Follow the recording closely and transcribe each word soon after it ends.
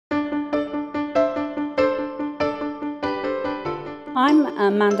I'm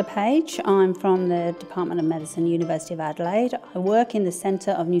Amanda Page. I'm from the Department of Medicine, University of Adelaide. I work in the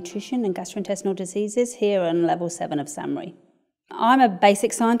Centre of Nutrition and Gastrointestinal Diseases here on level 7 of SAMRI. I'm a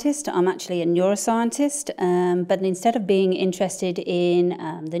basic scientist. I'm actually a neuroscientist, but instead of being interested in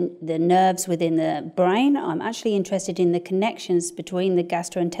the nerves within the brain, I'm actually interested in the connections between the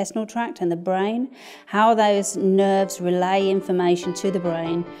gastrointestinal tract and the brain, how those nerves relay information to the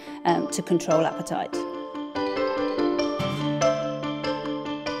brain to control appetite.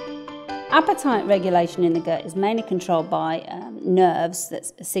 Appetite regulation in the gut is mainly controlled by nerves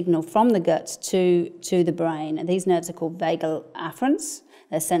that signal from the gut to the brain. And these nerves are called vagal afferents.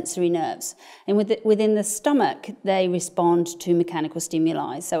 They're sensory nerves. And within the stomach, they respond to mechanical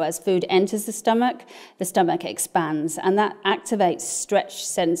stimuli. So as food enters the stomach expands, and that activates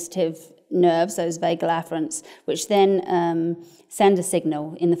stretch-sensitive nerves, those vagal afferents, which then send a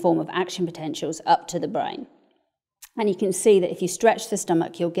signal in the form of action potentials up to the brain. And you can see that if you stretch the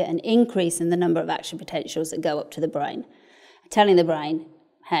stomach, you'll get an increase in the number of action potentials that go up to the brain, telling the brain,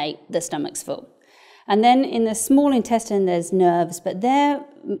 hey, the stomach's full. And then in the small intestine, there's nerves, but there,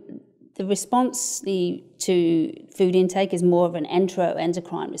 the response to food intake is more of an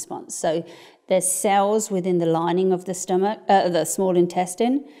enteroendocrine response. So there's cells within the lining of the stomach, the small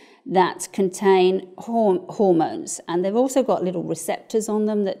intestine, that contain hormones, and they've also got little receptors on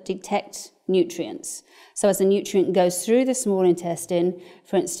them that detect nutrients. So as a nutrient goes through the small intestine,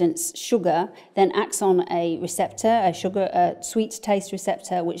 for instance, sugar, then acts on a receptor, a sweet taste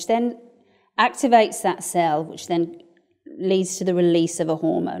receptor, which then activates that cell, which then leads to the release of a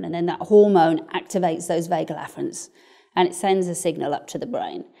hormone, and then that hormone activates those vagal afferents, and it sends a signal up to the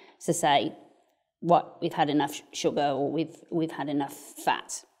brain to say, what, we've had enough sugar, or we've had enough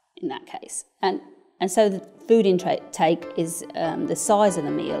fat in that case. And so the food intake is, the size of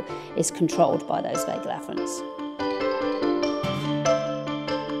the meal is controlled by those vagal afferents.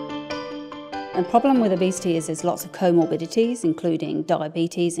 The problem with obesity is there's lots of comorbidities, including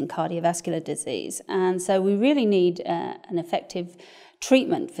diabetes and cardiovascular disease. And so we really need an effective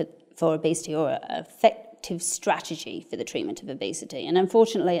treatment for obesity, or an effective strategy for the treatment of obesity. And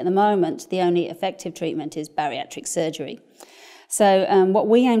unfortunately, at the moment, the only effective treatment is bariatric surgery. So what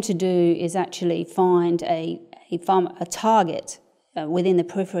we aim to do is actually find a target within the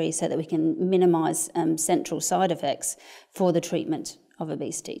periphery so that we can minimise central side effects for the treatment of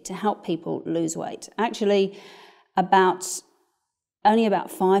obesity to help people lose weight. Actually, only about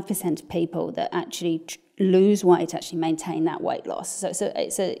 5% of people that actually lose weight actually maintain that weight loss. So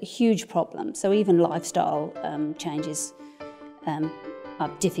it's a huge problem. So even lifestyle changes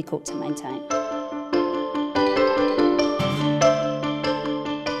are difficult to maintain.